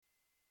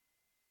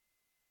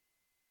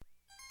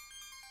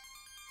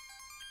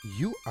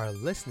You are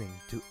listening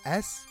to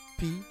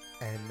SPN,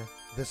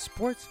 the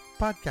Sports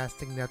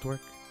Podcasting Network.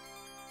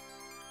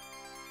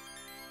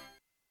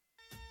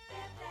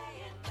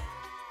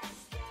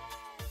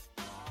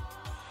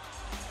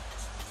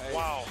 Hey,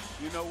 wow.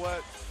 You know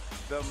what?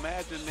 The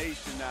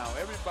imagination now,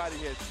 everybody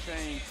has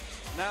changed.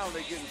 Now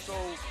they're getting so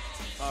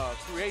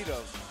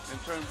creative in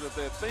terms of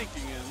their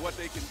thinking and what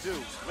they can do.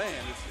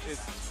 Man, this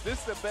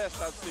is the best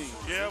I've seen.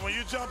 Yeah, when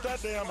you jump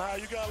that damn high,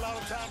 you got a lot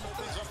of time to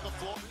think. Up the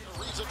floor.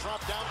 Ariza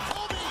drop down.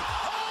 Kobe!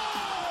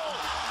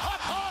 Oh!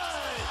 Up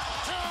high!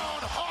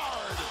 Down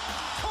hard!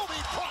 Kobe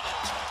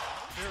Bryant!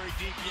 Very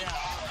deep, yeah.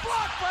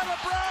 Blocked by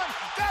LeBron!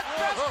 That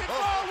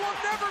basketball will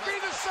never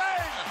be the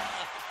same!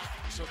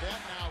 So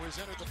that now has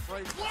entered the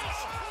fray.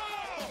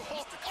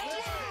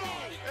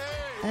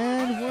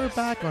 And we're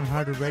back on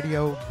Harder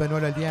Radio.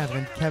 Benoit Lelièvre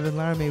and Kevin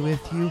Larmé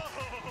with you.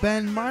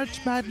 Ben, March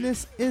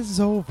Madness is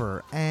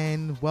over.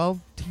 And, well,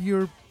 to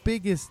your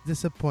biggest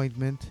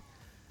disappointment,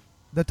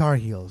 the Tar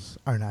Heels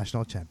are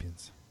national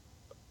champions.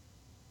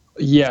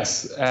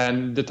 Yes,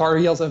 and the Tar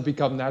Heels have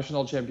become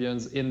national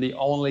champions in the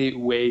only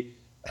way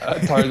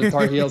the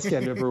Tar Heels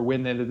can ever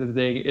win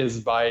anything is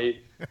by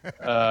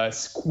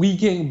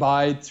squeaking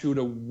by through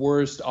the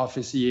worst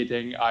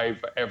officiating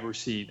I've ever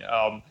seen.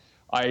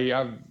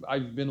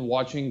 I've been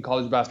watching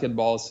college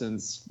basketball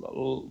since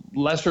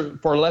lesser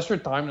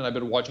time than I've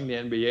been watching the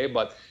NBA,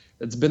 but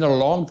it's been a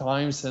long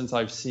time since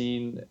I've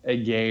seen a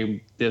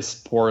game this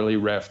poorly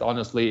reffed.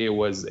 Honestly, it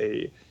was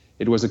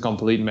a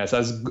complete mess.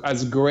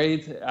 As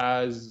great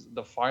as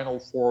the Final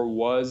Four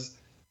was,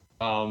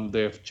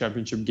 the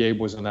championship game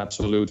was an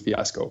absolute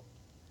fiasco.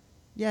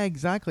 Yeah,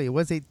 exactly. It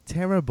was a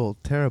terrible,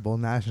 terrible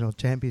national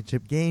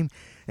championship game.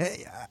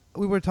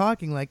 We were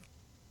talking like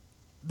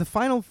the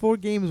Final Four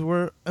games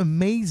were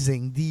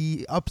amazing.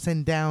 The ups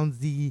and downs,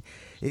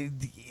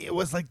 it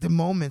was like the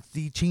moments,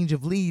 the change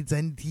of leads,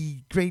 and the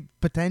great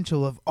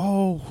potential of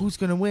who's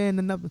gonna win.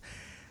 And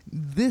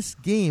this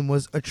game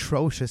was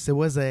atrocious. It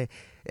was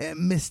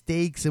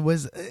mistakes.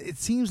 It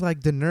seems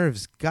like the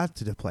nerves got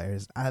to the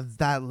players at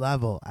that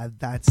level, at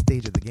that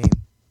stage of the game.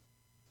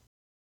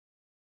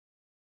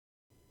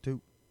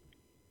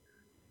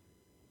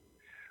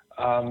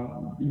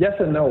 Yes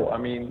and no. I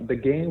mean, the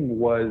game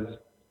was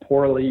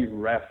poorly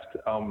reffed.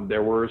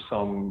 There were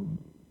some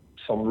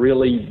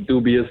really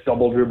dubious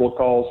double dribble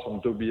calls, some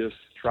dubious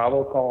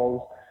travel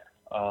calls.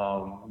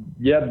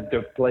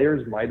 The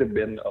players might have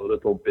been a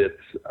little bit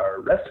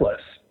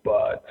restless,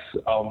 but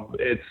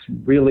it's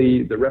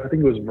really the ref. I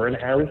think it was Vern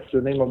Harris,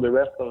 the name of the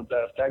ref of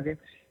that game.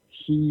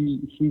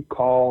 He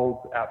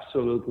called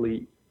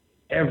absolutely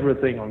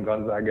everything on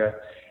Gonzaga.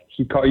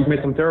 He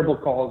made some terrible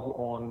calls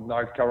on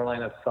North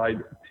Carolina's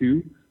side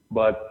too,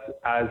 but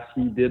as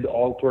he did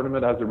all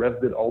tournament, as the refs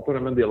did all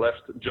tournament, they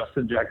left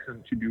Justin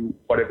Jackson to do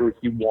whatever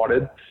he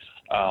wanted.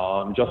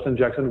 Justin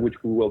Jackson, which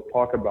we will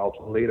talk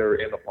about later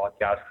in the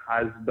podcast,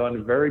 has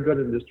done very good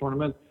in this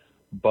tournament,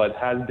 but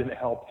has been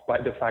helped by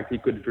the fact he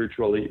could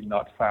virtually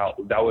not foul.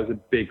 That was a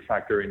big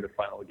factor in the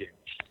final game.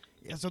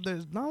 Yeah, so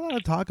there's not a lot to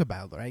talk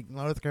about, right?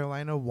 North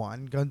Carolina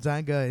won.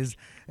 Gonzaga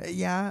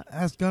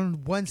has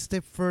gone one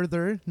step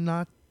further,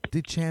 not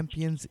the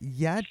champions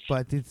yet,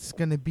 but it's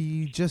going to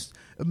be just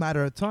a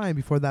matter of time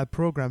before that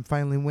program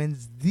finally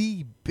wins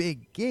the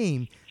big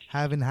game,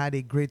 having had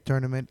a great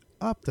tournament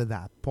up to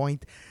that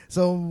point.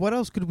 So what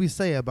else could we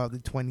say about the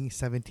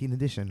 2017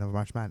 edition of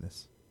March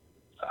Madness?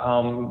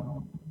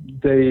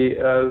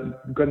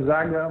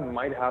 Gonzaga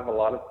might have a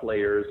lot of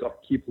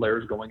key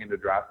players going in the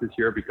draft this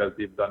year because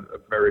they've done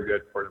very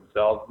good for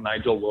themselves.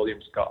 Nigel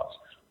Williams-Goss,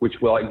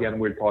 which we'll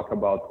talk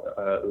about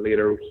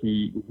later,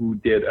 who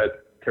did a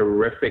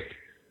terrific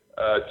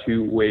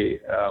two-way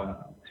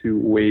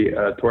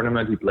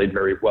tournament. He played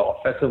very well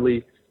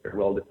offensively, very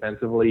well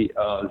defensively.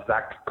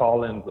 Zach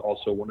Collins,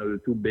 also one of the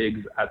two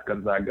bigs at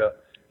Gonzaga,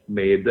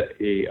 made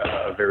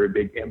a very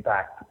big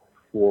impact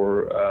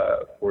for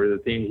the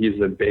team. He's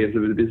a bit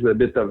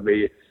of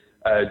a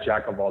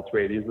jack of all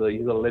trades.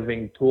 He's a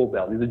living tool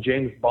belt. He's a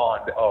James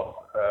Bond of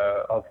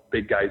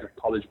big guys, of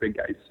college big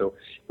guys. So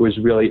it was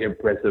really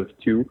impressive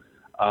too.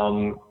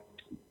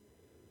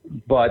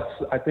 But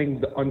I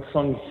think the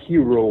unsung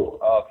hero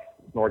of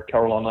North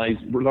Carolina's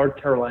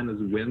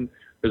win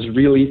was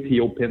really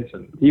Theo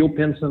Pinson. Theo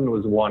Pinson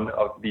was one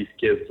of these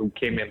kids who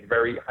came in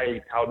very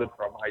highly touted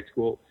from high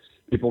school.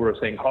 People were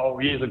saying,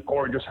 he's a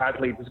gorgeous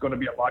athlete. He's going to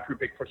be a lottery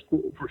pick for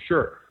school, for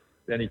sure.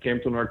 Then he came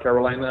to North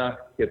Carolina,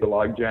 hit the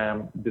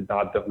logjam, did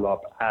not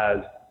develop as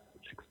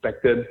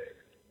expected,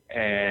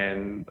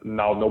 and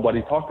now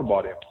nobody talked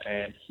about him.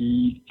 And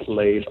he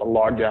played a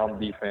lockdown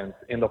defense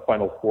in the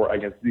Final Four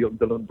against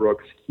Dylan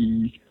Brooks.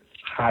 He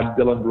had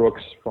Dylan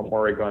Brooks from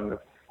Oregon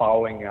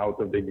fouling out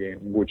of the game,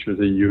 which was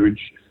a huge.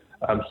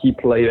 He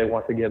played,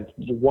 once again,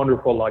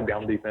 wonderful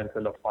lockdown defense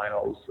in the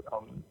finals.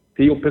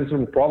 Theo Pinson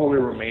will probably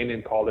remain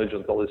in college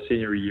until his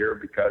senior year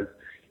because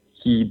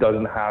he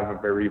doesn't have a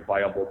very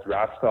viable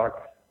draft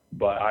stock.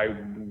 But I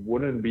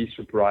wouldn't be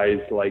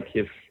surprised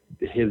if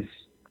his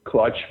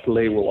clutch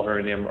play will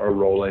earn him a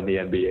role in the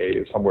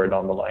NBA somewhere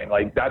down the line.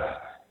 That's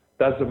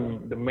that's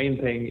the main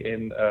thing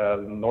in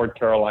North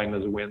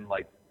Carolina's win.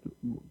 Like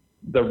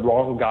the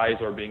wrong guys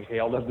are being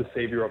hailed as the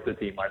savior of the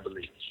team, I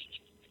believe.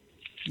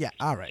 Yeah,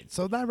 all right.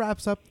 So that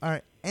wraps up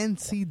our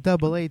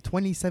NCAA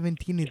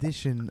 2017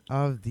 edition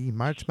of the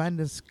March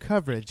Madness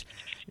coverage.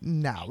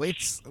 Now,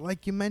 it's,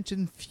 like you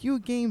mentioned, few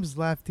games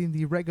left in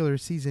the regular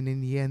season in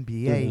the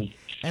NBA.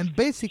 And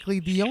basically,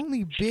 the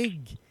only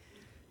big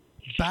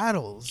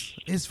battles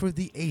is for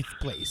the 8th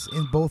place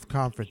in both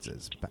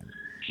conferences, Ben.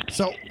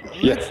 So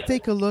let's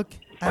take a look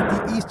at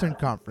the Eastern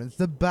Conference,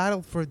 the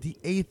battle for the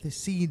 8th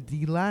seed,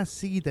 the last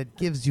seed that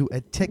gives you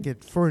a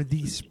ticket for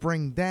the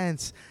spring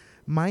dance.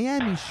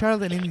 Miami,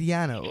 Charlotte,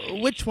 Indiana.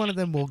 Which one of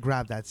them will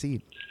grab that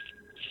seed?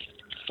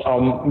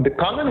 The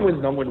common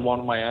wisdom would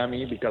want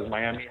Miami, because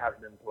Miami has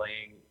been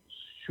playing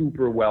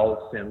super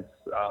well since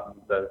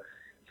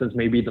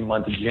maybe the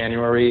month of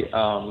January.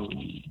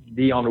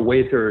 Dion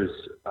Waiters,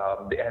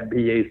 the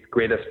NBA's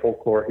greatest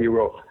folklore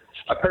hero,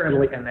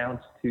 apparently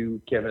announced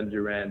to Kevin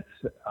Durant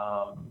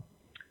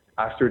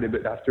after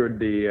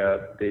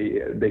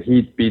the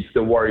Heat beats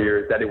the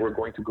Warriors that they were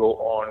going to go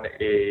on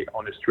a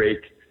streak.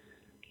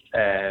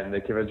 And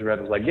Kevin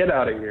Durant was like, "Get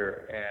out of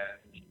here!"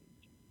 And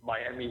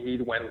Miami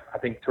Heat went, I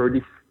think,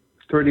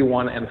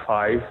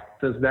 31-5.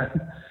 Since then,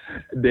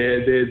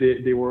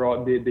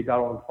 they got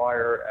on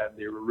fire, and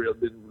they were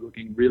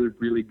looking really,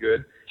 really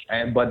good.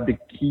 But the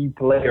key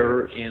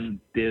player in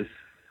this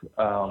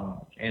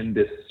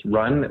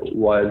run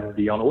was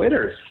Dion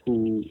Waiters,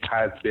 who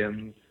has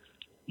been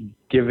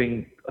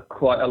giving a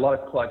lot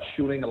of clutch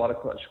shooting, a lot of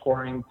clutch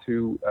scoring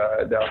to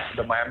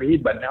the Miami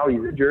Heat. But now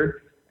he's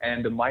injured,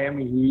 and the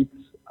Miami Heat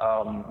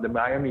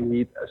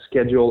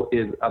schedule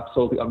is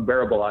absolutely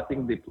unbearable. I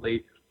think they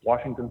play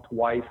Washington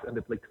twice and they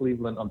play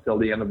Cleveland until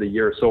the end of the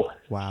year. So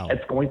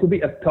It's going to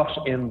be a tough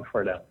end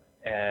for them.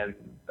 And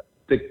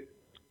the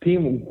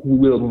team who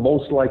will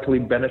most likely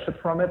benefit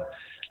from it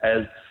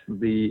is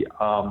the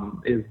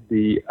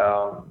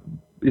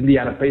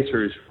Indiana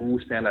Pacers, who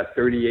stand at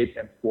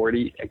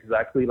 38-40,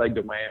 exactly like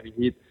the Miami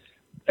Heat.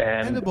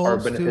 And the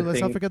Bulls, too. Let's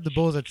not forget the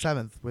Bulls at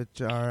 7th,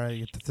 which are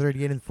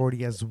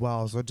 38-40 as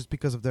well. So just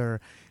because of their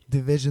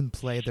division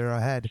play, they're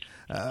ahead.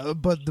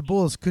 But the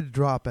Bulls could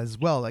drop as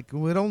well. Like,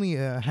 with only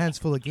a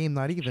handful of games,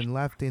 not even,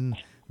 left in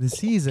the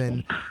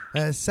season,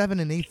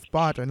 7th and 8th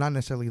spot are not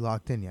necessarily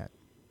locked in yet.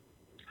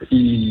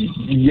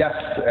 Yes,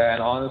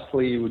 and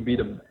honestly, it would be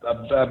the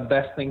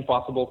best thing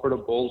possible for the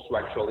Bulls to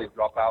actually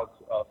drop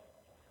out.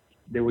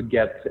 They would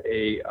get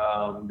a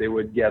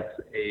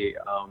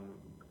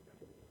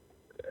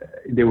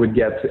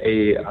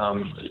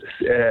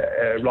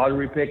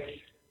lottery pick.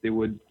 They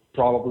would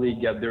probably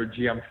get their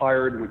GM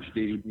fired, which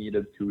they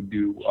needed to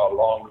do a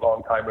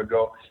long time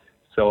ago.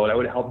 So that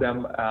would help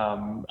them.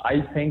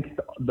 I think,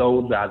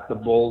 though, that the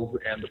Bulls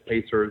and the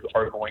Pacers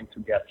are going to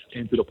get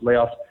into the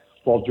playoffs.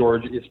 Paul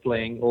George is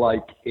playing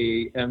like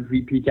a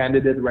MVP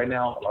candidate right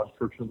now.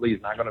 Unfortunately,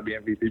 he's not going to be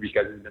MVP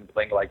because he's been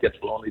playing like it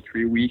for only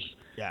 3 weeks.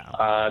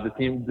 The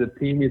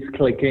team is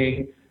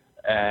clicking,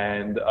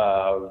 and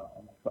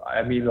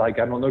I mean, like,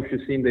 I don't know if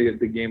you've seen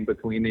the game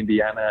between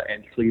Indiana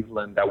and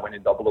Cleveland that went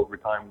in double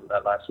overtime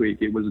last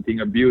week. It was a thing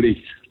of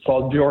beauty.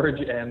 Paul George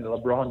and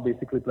LeBron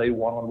basically played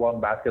one-on-one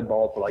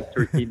basketball for like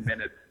 13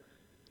 minutes.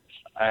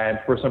 And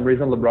for some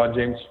reason, LeBron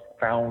James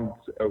found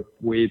a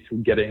way to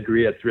get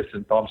angry at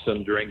Tristan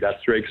Thompson during that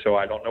streak. So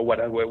I don't know what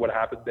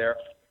happened there.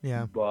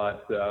 Yeah.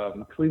 But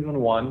Cleveland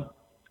won.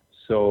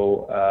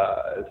 So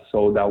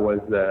that was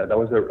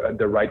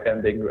the right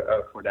ending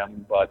for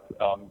them. But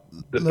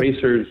the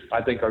Pacers,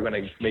 I think, are going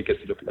to make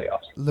it to the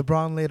playoffs.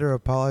 LeBron later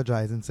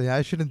apologized and said,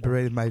 "I shouldn't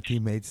berate my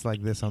teammates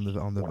like this on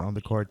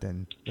the court."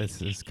 And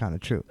this is kind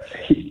of true.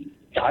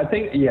 I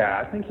think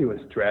he was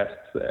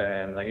stressed,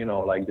 and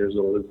there's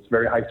a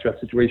very high stress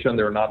situation.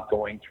 They're not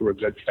going through a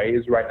good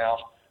phase right now.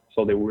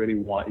 So he really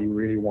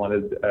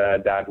wanted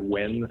that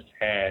win,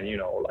 and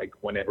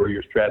whenever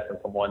you're stressed and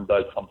someone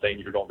does something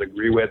you don't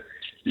agree with,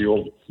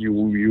 you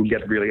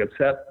get really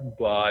upset.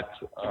 But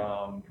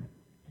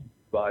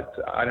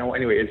I know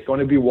anyway, it's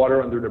going to be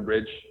water under the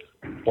bridge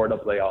for the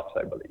playoffs,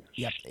 I believe.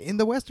 Yep. In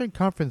the Western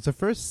Conference, the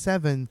first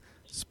 7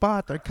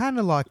 spots are kind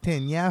of locked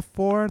in. Yeah,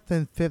 4th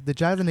and 5th, the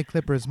Jazz and the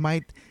Clippers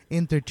might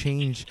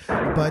interchange,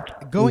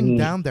 but going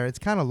down there, it's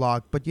kind of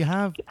locked. But you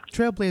have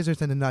Trailblazers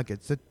and the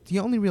Nuggets. That's the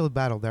only real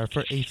battle there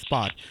for 8th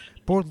spot.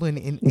 Portland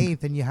in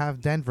 8th, and you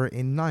have Denver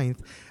in 9th.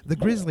 The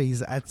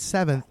Grizzlies at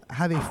 7th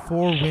have a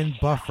 4-win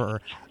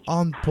buffer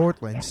on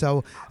Portland.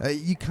 So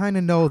you kind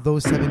of know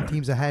those 7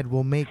 teams ahead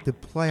will make the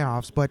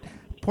playoffs. But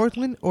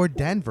Portland or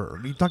Denver?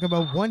 You talk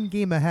about 1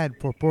 game ahead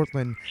for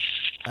Portland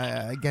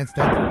against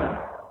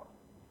Denver.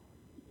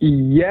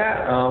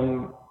 Yeah,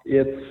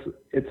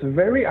 it's a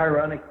very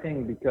ironic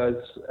thing because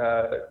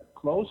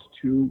close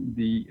to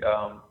the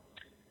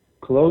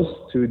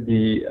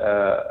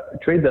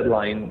trade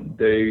deadline,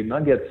 the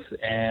Nuggets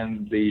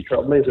and the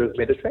Trailblazers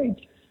made a trade.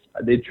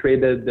 They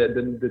traded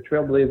the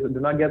Trailblazers. The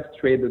Nuggets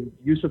traded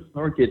Yusuf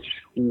Nurkic,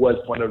 who was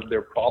one of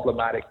their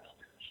problematic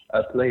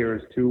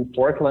players, to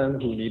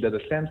Portland, who needed a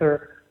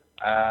center.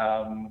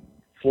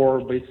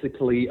 for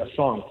basically a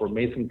song for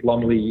Mason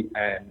Plumlee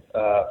and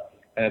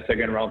a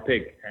second round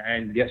pick.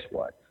 And guess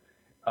what?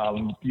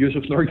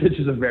 Jusuf Nurkic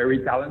is a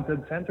very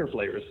talented center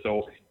player.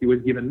 So he was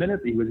given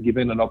minutes, he was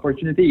given an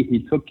opportunity,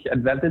 he took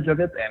advantage of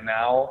it, and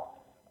now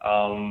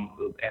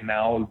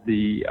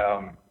the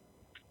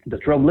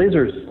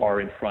Trailblazers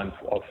are in front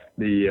of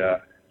the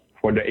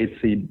for the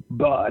 8th seed.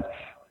 But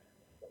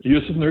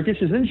Jusuf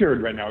Nurkic is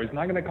injured right now. He's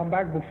not going to come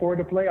back before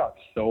the playoffs.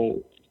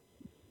 So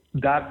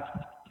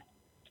that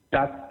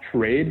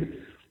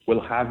trade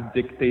will have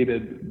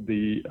dictated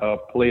the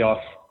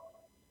playoff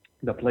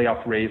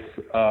race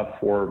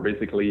for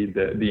basically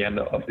the end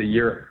of the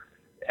year,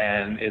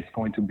 and it's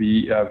going to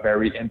be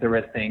very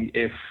interesting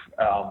if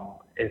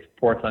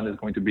Portland is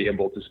going to be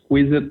able to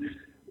squeeze it,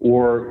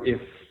 or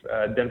if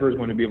Denver is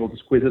going to be able to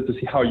squeeze it, to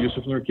see how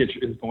Jusuf Nurkic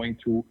is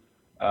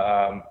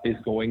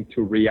going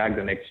to react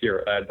the next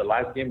year. The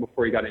last game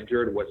before he got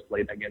injured was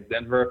played against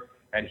Denver,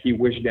 and he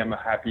wished them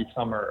a happy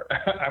summer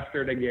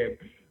after the game.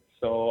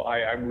 So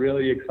I'm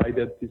really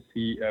excited to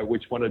see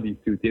which one of these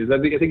two teams. I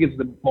think it's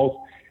the most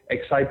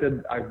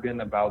excited I've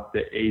been about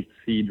the 8th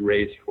seed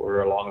race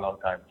for a long, long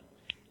time.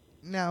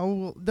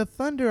 Now, the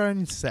Thunder are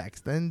in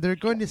sixth, and they're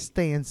going to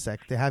stay in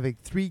sixth. They have a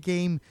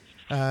 3-game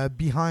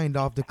behind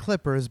off the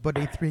Clippers, but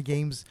a 3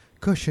 games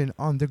cushion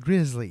on the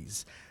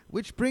Grizzlies.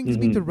 Which brings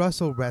me to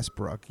Russell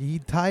Westbrook. He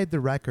tied the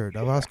record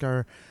of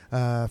Oscar,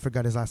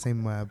 forgot his last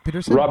name,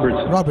 Peterson?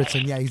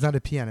 Robertson, yeah, he's not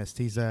a pianist.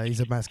 He's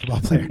a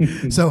basketball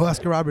player. So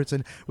Oscar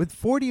Robertson, with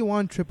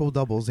 41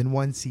 triple-doubles in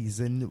one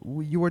season.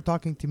 You were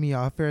talking to me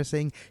off air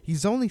saying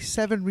he's only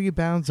 7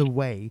 rebounds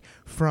away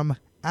from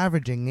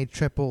averaging a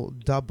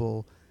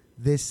triple-double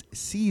this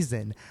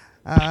season.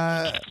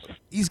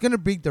 He's going to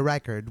break the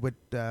record with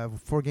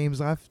 4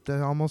 games left,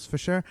 almost for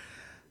sure.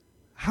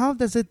 How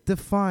does it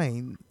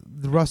define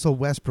Russell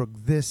Westbrook,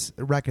 this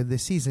record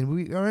this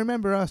season? I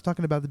remember us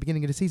talking about the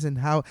beginning of the season,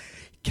 how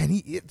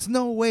it's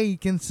no way he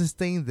can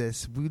sustain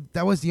this.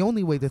 That was the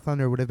only way the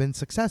Thunder would have been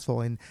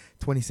successful in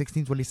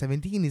 2016,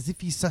 2017, is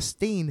if he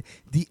sustained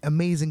the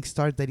amazing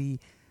start that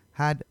he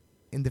had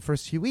in the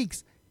first few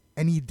weeks.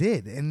 And he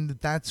did. And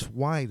that's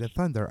why the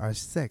Thunder are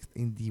 6th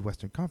in the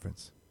Western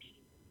Conference.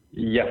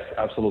 Yes,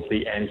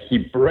 absolutely. And he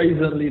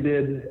brazenly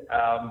did.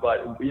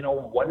 But,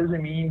 what does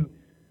it mean?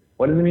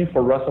 What does it mean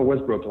for Russell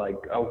Westbrook?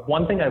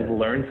 One thing I've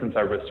learned since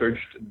I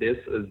researched this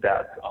is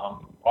that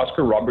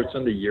Oscar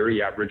Robertson, the year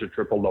he averaged a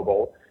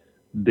triple-double,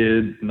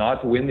 did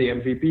not win the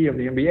MVP of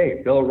the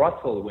NBA. Bill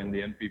Russell won the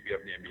MVP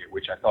of the NBA,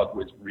 which I thought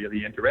was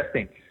really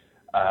interesting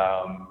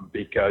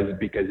because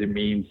it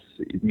means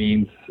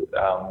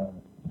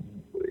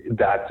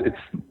that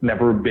it's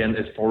never been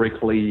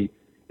historically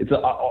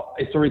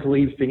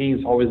speaking,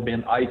 it's always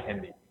been eye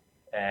candy,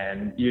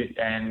 and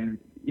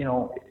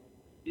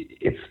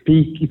it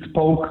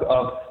spoke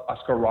of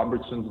Oscar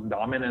Robertson's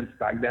dominance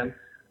back then,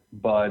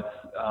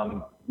 but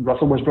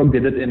Russell Westbrook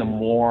did it in a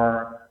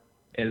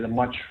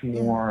much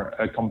more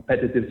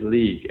competitive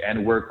league,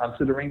 and we're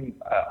considering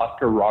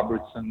Oscar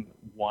Robertson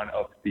one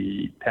of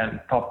the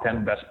top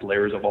 10 best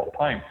players of all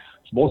time,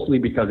 mostly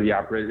because he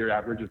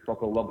averages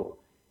triple-double.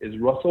 Is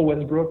Russell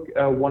Westbrook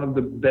one of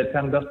the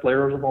 10 best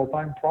players of all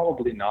time?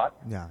 Probably not.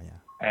 Yeah.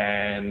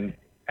 And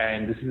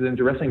this is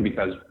interesting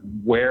because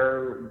what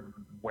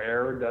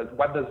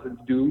does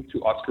it do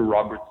to Oscar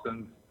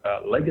Robertson's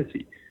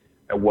legacy?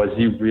 Was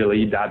he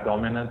really that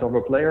dominant of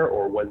a player,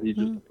 or was he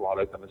just a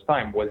product of his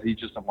time? Was he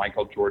just a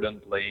Michael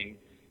Jordan playing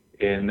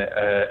in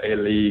a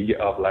league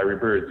of Larry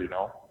Bird,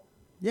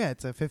 Yeah,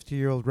 it's a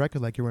 50-year-old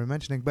record like you were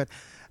mentioning. But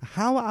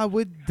how I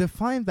would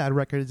define that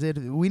record is that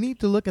we need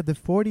to look at the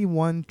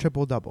 41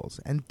 triple-doubles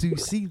and to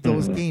see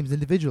those games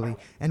individually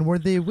and where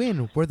they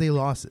win, where they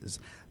losses.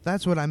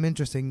 That's what I'm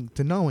interested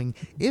to knowing.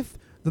 If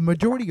the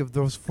majority of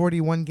those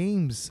 41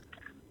 games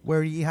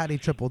where he had a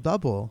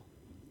triple-double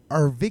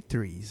are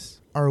victories,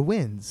 are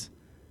wins,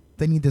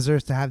 then he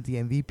deserves to have the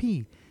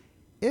MVP.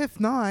 If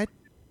not,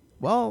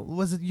 well,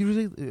 was it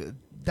usually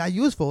that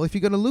useful if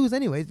you're going to lose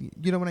anyways?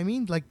 You know what I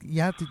mean?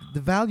 You have to,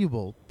 the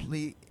valuable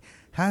play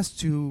has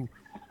to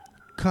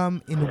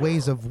come in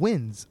ways of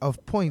wins,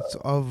 of points,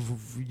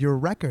 of your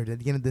record at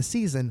the end of the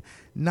season,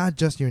 not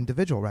just your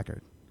individual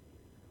record.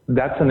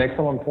 That's an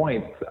excellent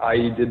point.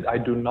 I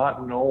do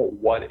not know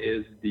what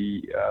is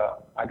the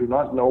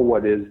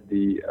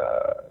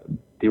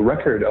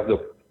record of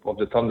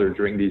the Thunder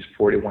during these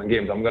 41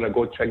 games. I'm going to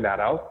go check that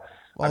out.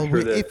 Well,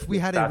 if we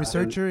had a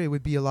researcher, it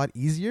would be a lot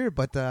easier,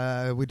 but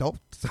we don't.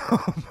 So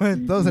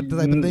those are the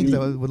type of things I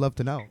would love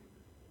to know.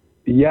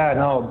 Yeah,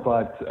 no,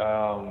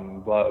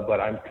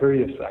 but I'm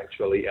curious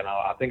actually, and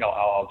I think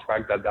I'll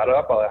track that data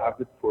up. I'll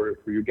have it for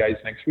you guys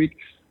next week.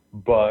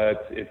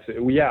 But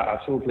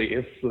absolutely.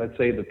 If let's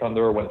say the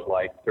Thunder went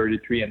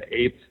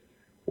 33-8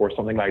 or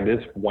something like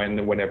this,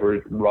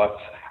 whenever Russ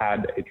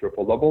had a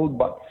triple-double,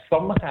 but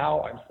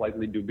somehow I'm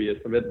slightly dubious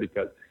of it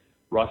because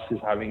Russ is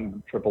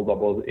having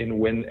triple-doubles in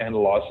win and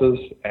losses,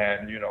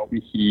 and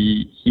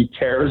he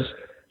cares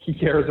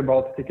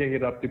about sticking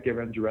it up to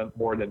Kevin Durant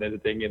more than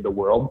anything in the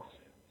world.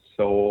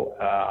 So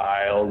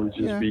I'll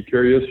just be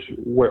curious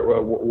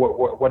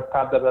what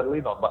path does that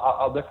lead on. But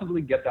I'll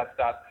definitely get that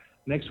stat.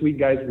 Next week,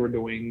 guys, we're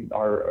doing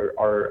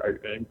our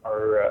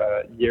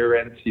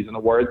year-end season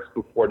awards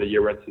before the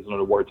year-end season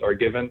awards are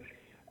given.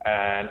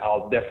 And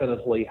I'll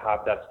definitely have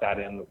that stat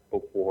in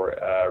before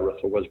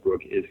Russell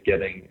Westbrook is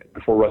getting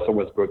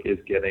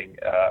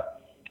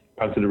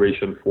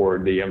consideration for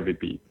the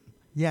MVP.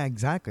 Yeah,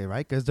 exactly,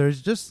 right? Because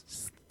there's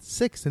just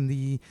 6 in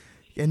the,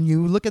 and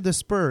you look at the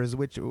Spurs,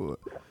 which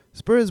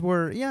Spurs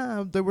were,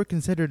 they were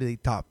considered a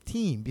top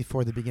team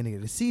before the beginning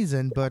of the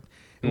season, but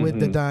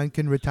with the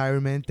Duncan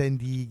retirement and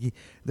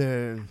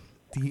the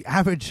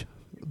average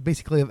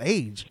basically of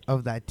age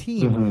of that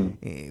team,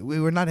 we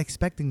were not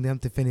expecting them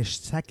to finish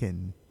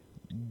second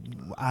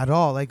at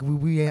all. Like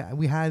we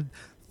had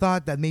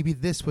thought that maybe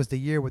this was the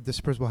year where the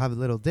Spurs will have a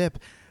little dip,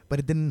 but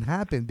it didn't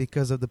happen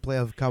because of the play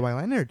of Kawhi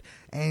Leonard.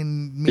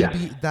 And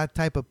maybe that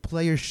type of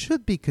player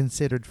should be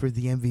considered for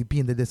the MVP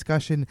in the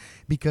discussion,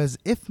 because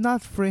if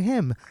not for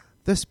him,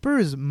 the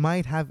Spurs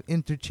might have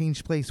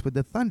interchanged place with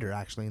the Thunder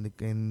actually in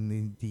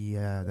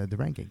the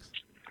rankings.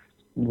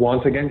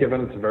 Once again,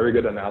 given it's a very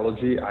good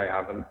analogy, I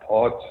haven't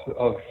thought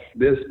of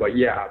this, but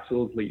yeah,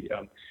 absolutely.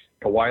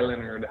 Kawhi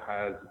Leonard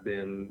has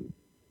been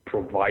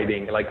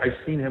providing, like I've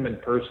seen him in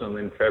person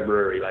in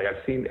February. Like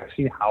I've seen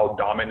how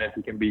dominant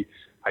he can be.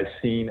 I've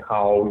seen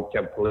how he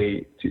can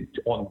play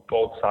on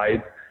both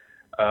sides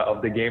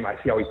of the game. I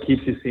see how he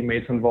keeps his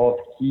teammates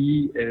involved.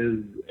 He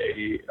is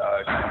a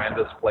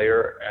tremendous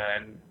player,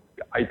 and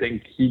I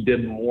think he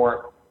did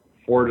more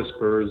for the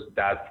Spurs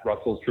that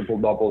Russell's triple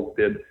doubles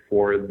did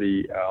for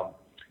the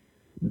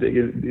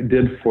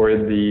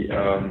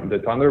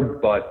Thunder.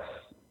 But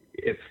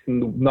it's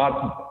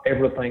not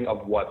everything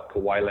of what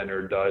Kawhi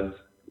Leonard does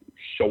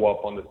show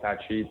up on the stat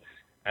sheet,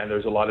 and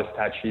there's a lot of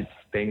stat sheets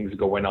things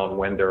going on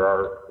when there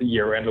are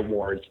year-end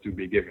awards to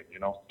be given,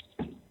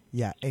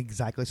 Yeah,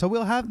 exactly. So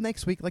we'll have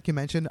next week, like you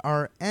mentioned,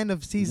 our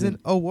end-of-season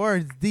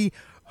awards, the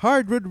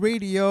Hardwood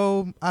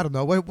Radio, I don't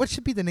know, what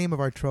should be the name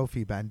of our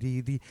trophy, Ben?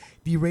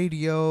 The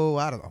radio,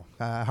 I don't know,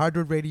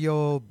 Hardwood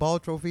Radio Ball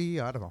Trophy,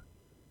 I don't know.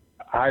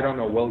 I don't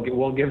know.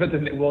 We'll give it a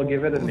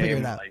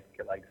name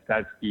like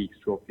Stats Geeks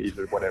trophies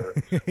or whatever.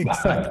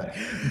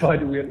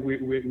 but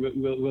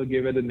we'll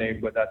give it a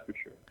name. But that's for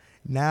sure.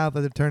 Now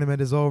that the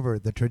tournament is over,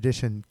 the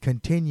tradition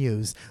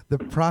continues. The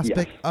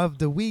prospect of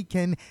the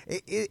weekend.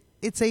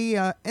 It's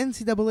a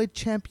NCAA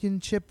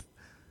championship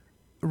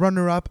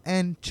runner-up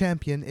and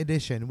champion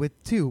edition with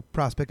 2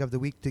 prospect of the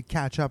week to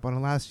catch up on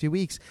the last few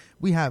weeks.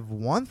 We have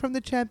one from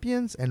the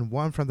champions and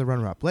one from the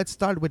runner-up. Let's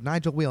start with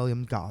Nigel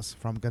Williams-Goss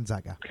from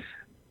Gonzaga.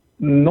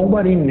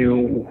 Nobody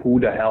knew who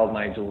the hell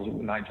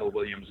Nigel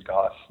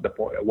Williams-Goss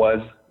was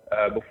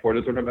before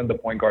the tournament, the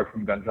point guard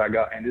from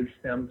Gonzaga, and it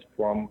stems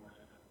from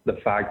the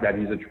fact that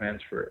he's a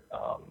transfer.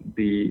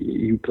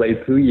 He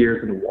played 2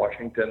 years in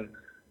Washington,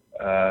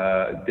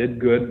 did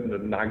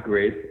good, not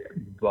great,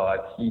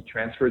 but he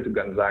transferred to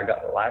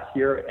Gonzaga last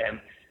year,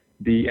 and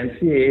the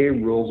NCAA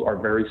rules are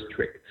very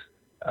strict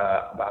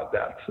about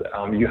that.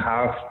 You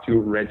have to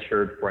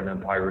redshirt for an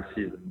entire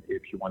season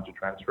if you want to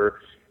transfer,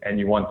 and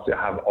you want to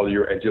have all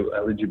your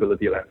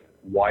eligibility left.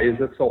 Why is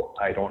it so?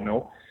 I don't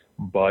know.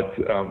 But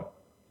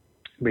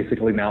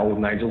basically now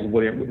Nigel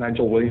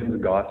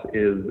Williams-Goss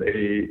is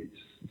a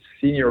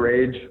senior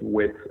age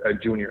with a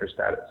junior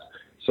status.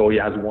 So he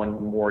has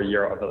 1 more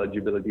year of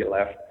eligibility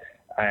left,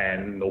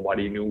 and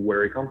nobody knew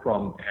where he come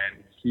from.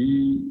 And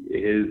he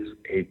is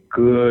a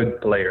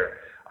good player.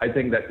 I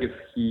think that if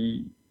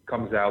he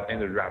comes out in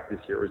the draft this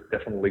year, is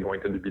definitely going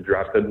to be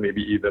drafted,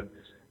 maybe even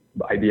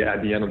at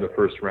the end of the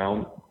first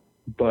round.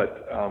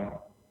 But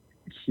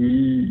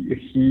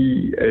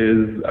he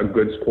is a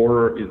good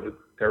scorer. He's a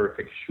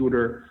terrific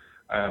shooter.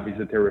 He's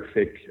a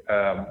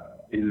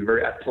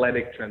very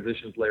athletic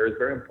transition player. It's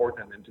very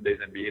important in today's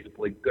NBA to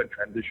play good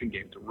transition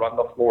game, to run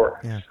the floor,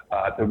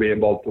 to be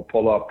able to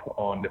pull up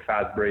on the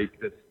fast break.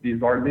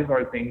 These are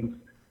things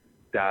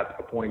that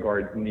a point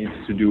guard needs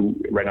to do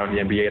right now in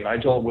the NBA.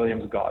 Nigel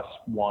Williams-Goss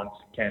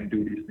can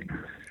do these things.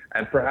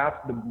 And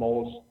perhaps the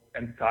most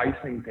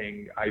enticing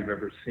thing I've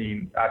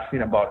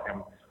seen about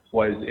him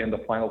was in the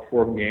Final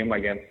Four game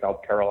against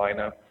South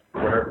Carolina,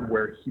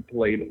 where he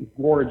played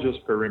gorgeous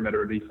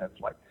perimeter defense.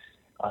 Like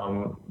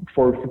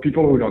for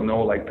people who don't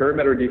know, like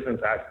perimeter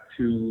defense has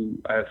two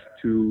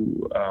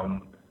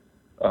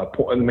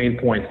main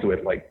points to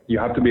it. Like you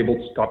have to be able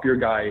to stop your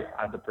guy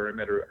at the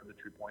perimeter at the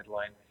 3-point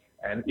line,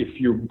 and if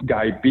your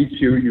guy beats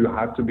you, you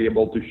have to be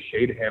able to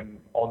shade him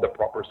on the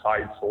proper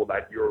side so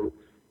that your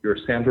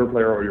center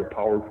player or your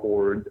power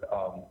forward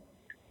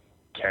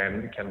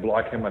can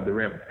block him at the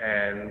rim.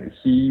 And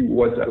he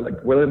was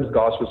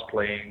Williams-Goss was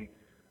playing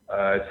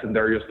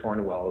Sindarius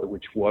Thornwell,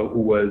 who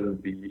was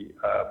the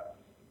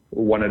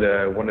one of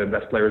the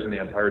best players in the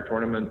entire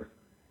tournament.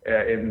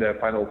 In the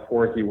Final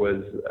Four, he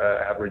was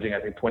averaging, I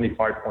think,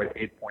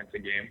 25.8 points a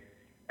game.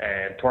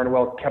 And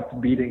Thornwell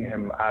kept beating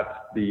him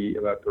at the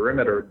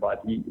perimeter,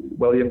 but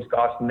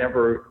Williams-Goss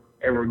never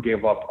ever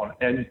gave up on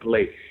any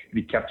play.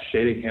 He kept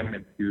shading him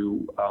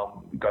into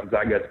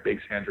Gonzaga's big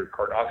Sandro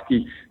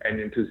Karnofsky and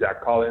into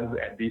Zach Collins,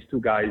 and these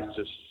two guys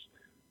just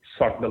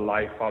sucked the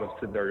life out of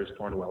Sidarius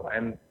Thornwell.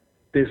 And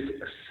this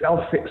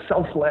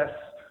selfless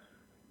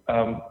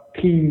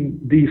team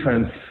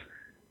defense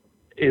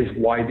is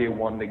why they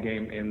won the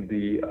game in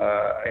the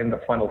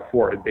Final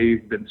Four.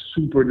 They've been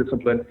super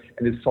disciplined,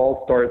 and this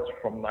all starts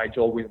from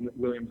Nigel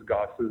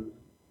Williams-Goss's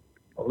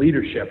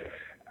leadership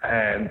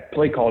and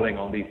play calling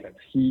on defense.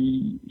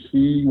 He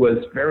was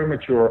very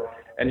mature,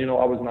 and I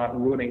was not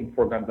rooting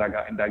for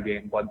Gonzaga in that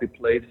game, but they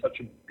played such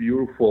a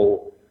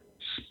beautiful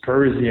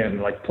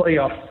Spursian, like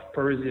playoff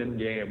Spursian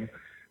game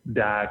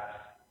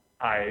that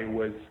I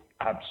was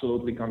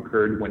absolutely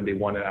concurred when they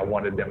won it. I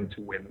wanted them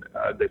to win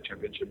the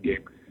championship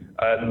game.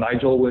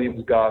 Nigel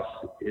Williams-Goss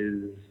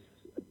is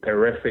a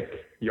terrific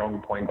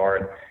young point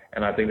guard,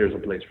 and I think there's a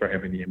place for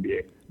him in the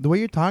NBA. The way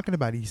you're talking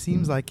about it, he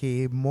seems like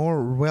a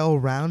more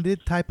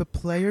well-rounded type of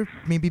player,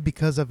 maybe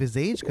because of his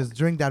age, because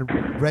during that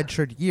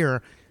redshirt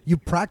year, you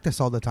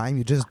practice all the time,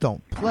 you just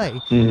don't play.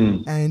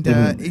 And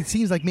it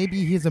seems like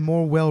maybe he's a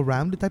more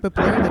well-rounded type of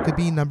player that could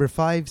be number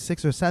 5,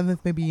 6, or 7th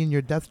maybe in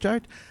your depth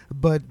chart,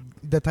 but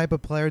the type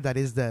of player that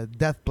is the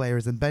depth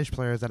players and bench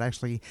players that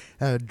actually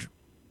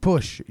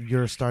push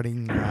your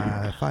starting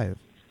 5.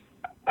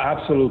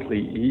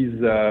 Absolutely. He's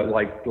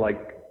like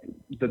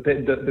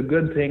the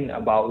good thing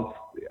about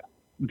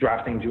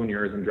drafting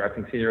juniors and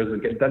drafting seniors is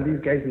that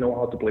these guys know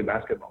how to play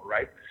basketball,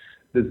 right?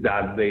 Is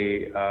that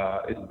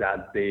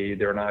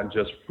they're not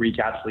just freak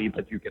athletes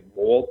that you can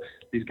mold.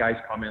 These guys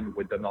come in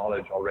with the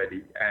knowledge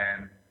already.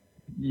 And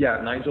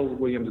yeah, Nigel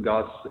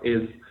Williams-Goss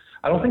is,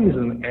 I don't think he's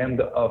an end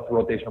of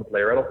rotation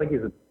player. I don't think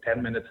he's a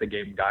 10 minutes a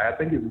game guy. I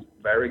think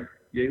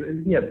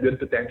he has good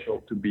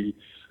potential to be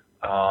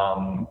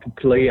to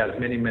play as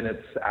many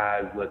minutes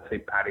as, let's say,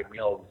 Patty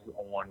Mills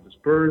on the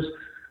Spurs,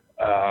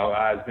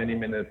 as many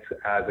minutes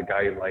as a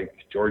guy like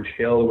George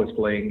Hill was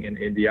playing in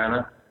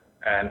Indiana.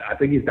 And I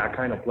think he's that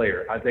kind of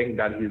player. I think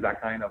that he's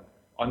that kind of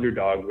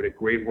underdog with a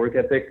great work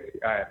ethic.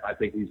 I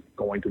think he's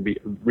going to be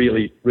he's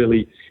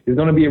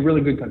going to be a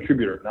really good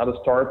contributor. Not a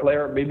star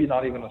player, maybe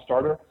not even a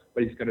starter,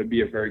 but he's going to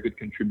be a very good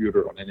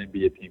contributor on an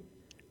NBA team.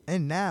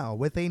 And now,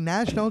 with a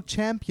national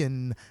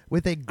champion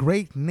with a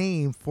great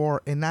name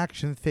for an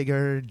action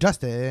figure,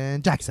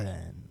 Justin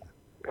Jackson.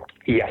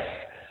 Yes.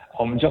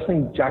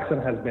 Justin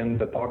Jackson has been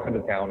the talk of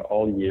the town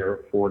all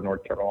year for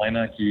North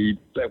Carolina. He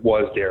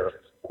was their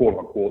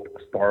quote-unquote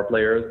star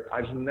player.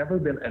 I've never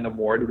been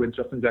enamored with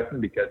Justin Jackson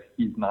because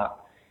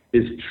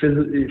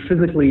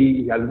physically,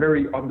 he has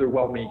very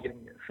underwhelming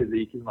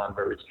physique. He's not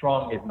very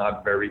strong. He's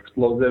not very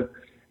explosive.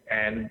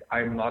 And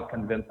I'm not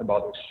convinced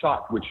about his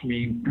shot, which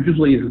means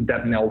usually is a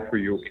dead knell for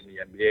you in the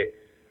NBA.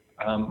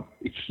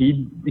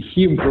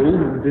 He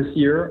improved this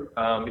year.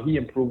 He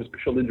improved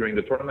especially during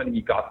the tournament.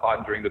 He got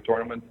hot during the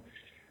tournament.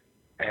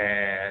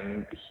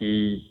 And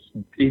he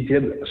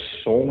did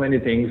so many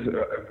things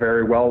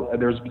very well.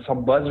 There's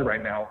some buzz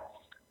right now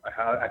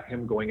at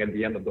him going at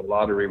the end of the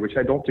lottery, which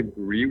I don't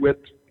agree with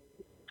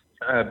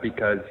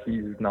because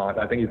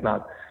I think he's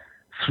not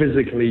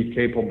physically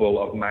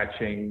capable of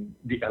matching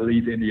the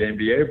elite in the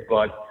NBA.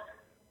 But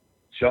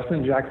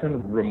Justin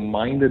Jackson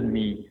reminded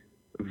me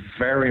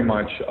very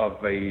much of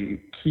a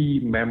key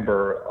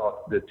member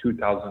of the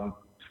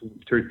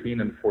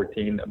 2013 and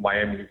 14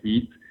 Miami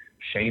Heat,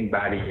 Shane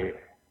Battier.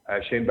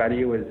 Shane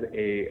Battier was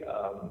a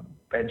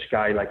bench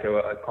guy, like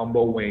a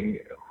combo wing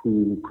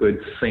who could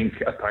sink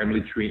a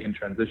timely three in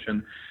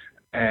transition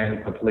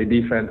and play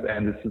defense.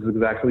 And this is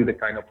exactly the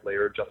kind of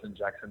player Justin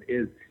Jackson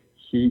is.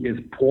 He is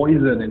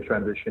poison in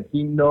transition.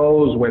 He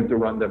knows when to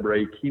run the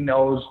break. He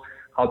knows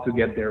how to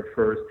get there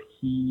first.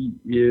 He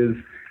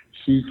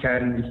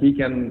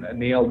can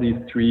nail these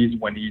threes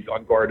when he's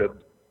unguarded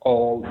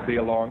all day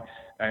long,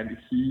 and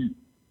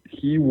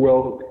he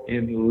will,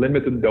 in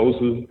limited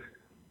doses,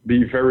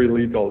 be very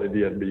lethal in the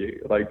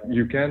NBA. Like,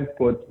 you can't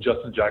put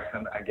Justin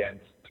Jackson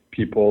against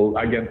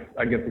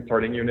the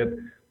starting unit.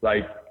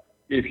 Like,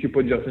 if you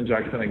put Justin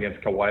Jackson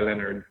against Kawhi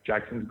Leonard,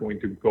 Jackson's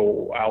going to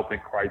go out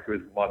and cry to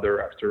his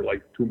mother after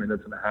like 2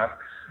 minutes and a half.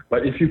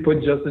 But if you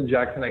put Justin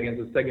Jackson against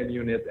the second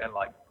unit and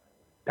like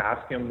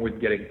task him with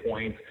getting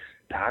points,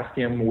 task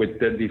him with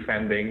the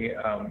defending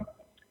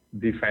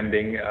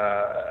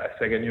a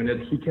second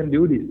unit, he can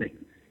do these things.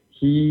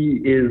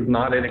 He is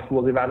not an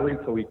explosive athlete,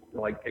 so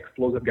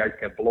explosive guys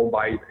can blow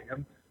by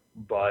him,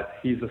 but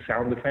he's a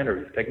sound defender.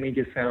 His technique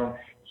is sound.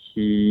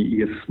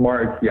 He is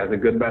smart. He has a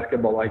good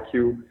basketball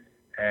IQ,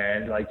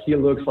 and he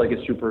looks like a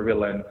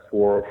supervillain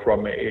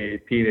from a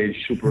teenage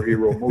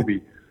superhero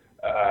movie.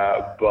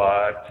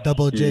 But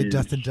Double J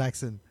Justin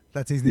Jackson.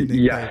 That's his nickname.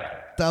 Yeah.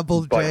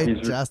 Double J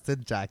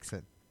Justin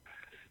Jackson.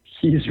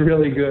 He's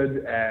really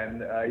good,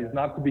 and he's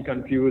not to be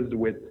confused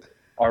with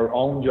our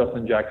own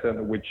Justin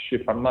Jackson, which,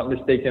 if I'm not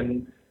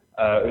mistaken,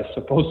 is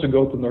supposed to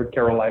go to North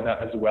Carolina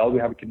as well. We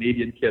have a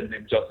Canadian kid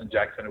named Justin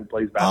Jackson who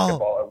plays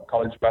basketball,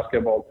 college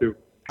basketball too.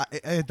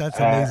 That's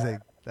amazing.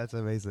 That's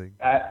amazing.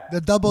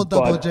 The double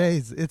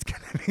J's. It's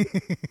gonna be.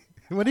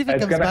 What if he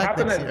comes back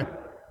next year?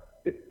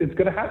 it's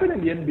going to happen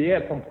in the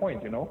NBA at some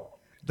point, you know.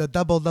 The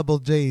double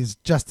J's,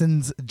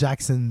 Justin's,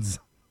 Jackson's.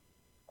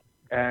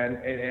 And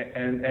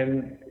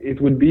it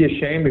would be a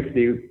shame if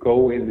they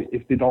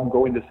don't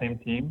go in the same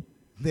team.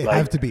 They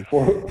have to be.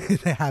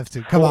 They have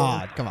to. Come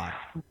on.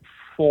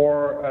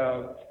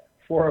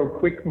 For a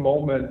quick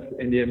moment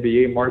in the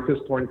NBA, Marcus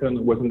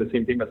Thornton was in the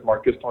same team as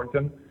Marcus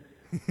Thornton,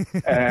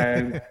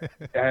 and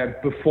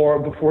before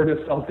the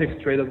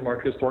Celtics traded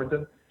Marcus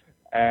Thornton,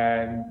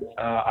 and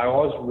I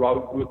always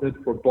rooted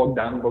for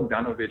Bogdan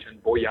Bogdanovic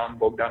and Bojan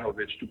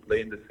Bogdanovic to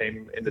play in the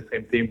same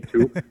team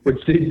too,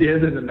 which they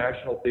did in the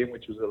national team,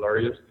 which was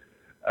hilarious.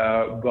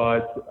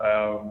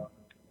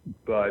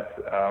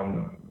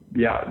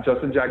 Yeah,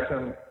 Justin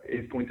Jackson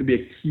is going to be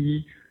a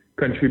key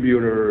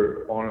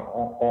contributor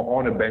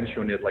on a bench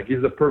unit. Like,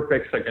 he's the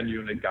perfect second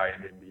unit guy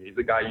in the NBA. He's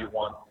a guy you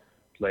want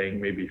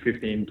playing maybe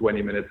 15,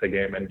 20 minutes a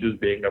game and just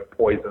being a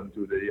poison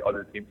to the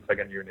other team's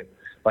second unit.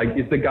 Like,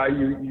 he's the guy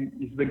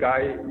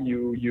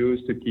you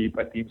use to keep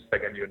a team's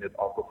second unit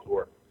off the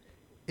floor.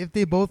 If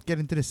they both get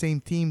into the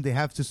same team, they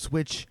have to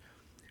switch.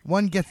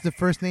 One gets the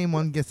first name,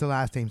 one gets the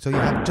last name. So you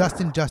have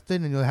Justin,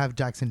 and you'll have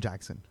Jackson.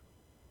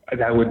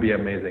 That would be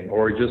amazing.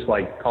 Or just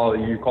like call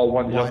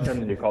one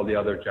Justin and you call the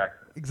other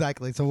Jackson.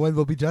 Exactly. So one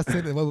will be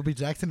Justin and one will be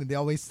Jackson, and they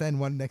always send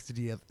one next to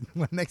the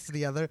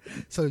other.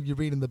 So you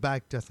read in the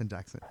back, Justin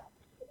Jackson.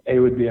 It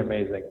would be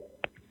amazing.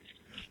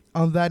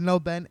 On that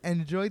note, Ben,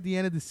 enjoy the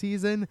end of the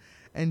season,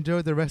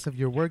 enjoy the rest of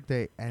your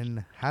workday,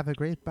 and have a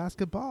great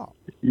basketball.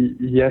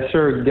 Yes,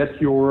 sir.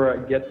 Get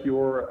your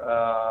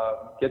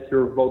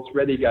votes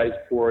ready, guys,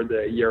 for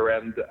the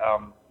year-end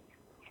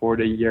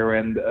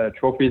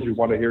trophies. We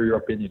want to hear your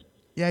opinion.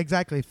 Yeah,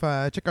 exactly.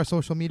 Check our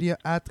social media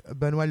at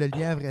Benoit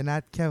Lelièvre and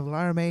at Kev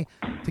Larme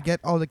to get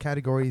all the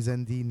categories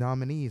and the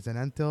nominees. And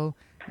until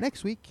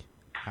next week,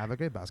 have a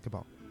great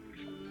basketball.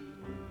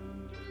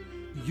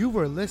 You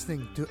were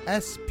listening to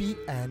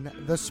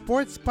SPN, the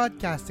Sports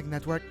Podcasting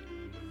Network.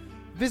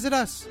 Visit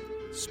us,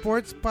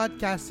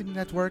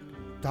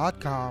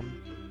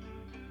 sportspodcastingnetwork.com.